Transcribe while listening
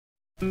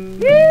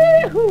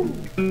Yee-hoo!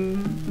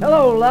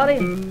 Hello, Lottie.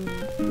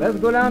 Let's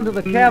go down to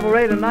the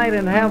cabaret tonight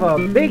and have a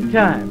big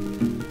time.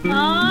 Oh,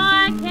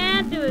 I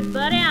can't do it,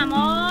 buddy. I'm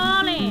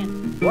all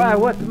in. Why,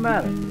 what's the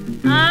matter?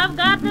 I've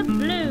got the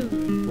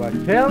blues. Well,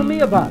 tell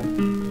me about it.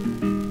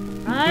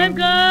 I've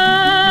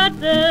got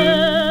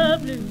the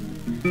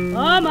blues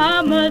on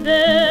my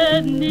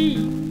mother's knee,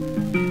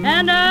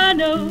 and I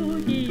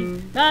know she's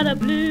got the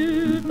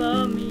blues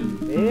for me.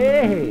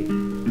 Hey.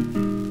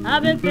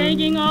 I've been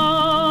thinking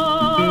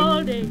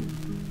all day,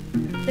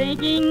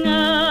 thinking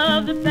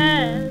of the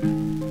past,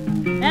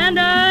 and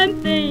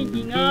I'm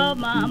thinking of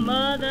my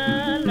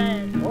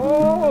motherland.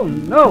 Oh,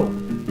 no.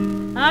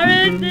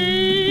 I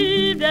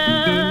received a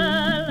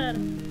letter.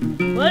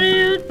 What do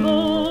you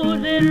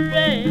suppose it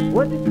read?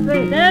 What did you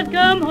say? Said,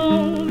 come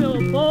home, your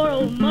poor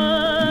old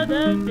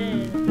mother's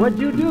dead. What'd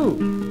you do?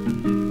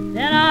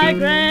 Then I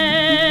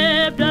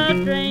grabbed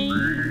a train.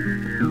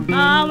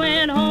 I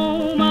went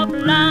home up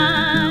the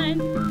line.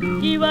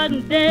 She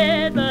wasn't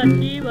dead, but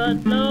she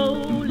was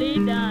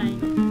slowly dying.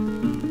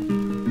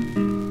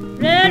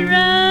 Red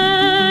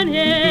run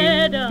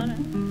here, daughter,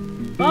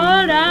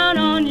 fall down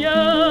on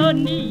your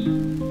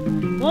knees.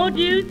 Won't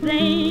you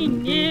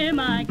sing near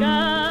my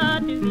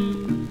God to thee?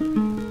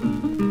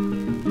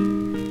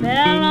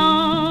 Fell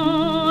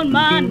on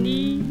my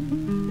knees,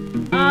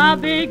 I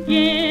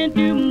began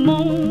to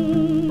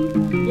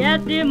moan.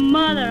 Yes, dear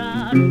mother,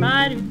 I'll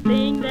try to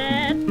sing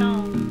that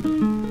song.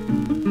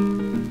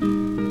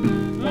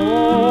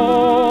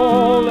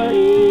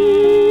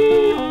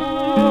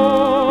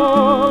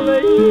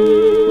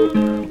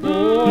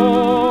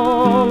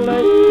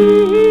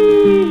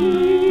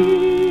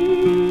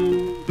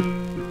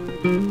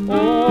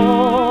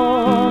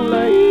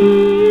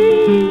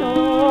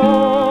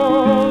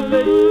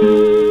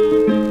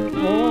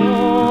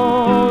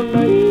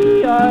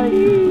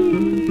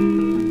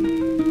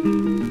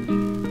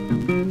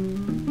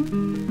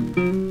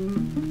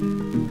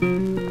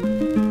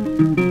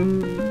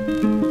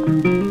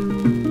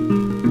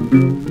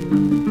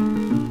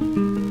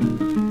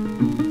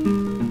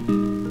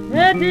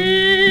 The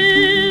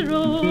tears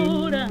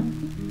roll down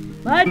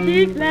my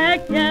cheeks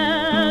like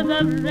showers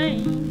of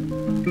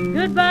rain.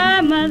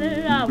 Goodbye,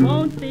 mother, I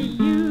won't see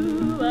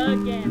you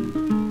again.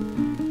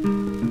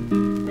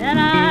 Then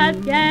I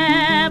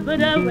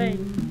scampered away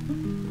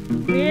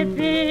with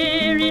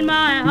fear in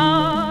my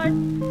heart.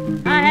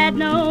 I had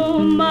no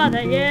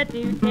mother yet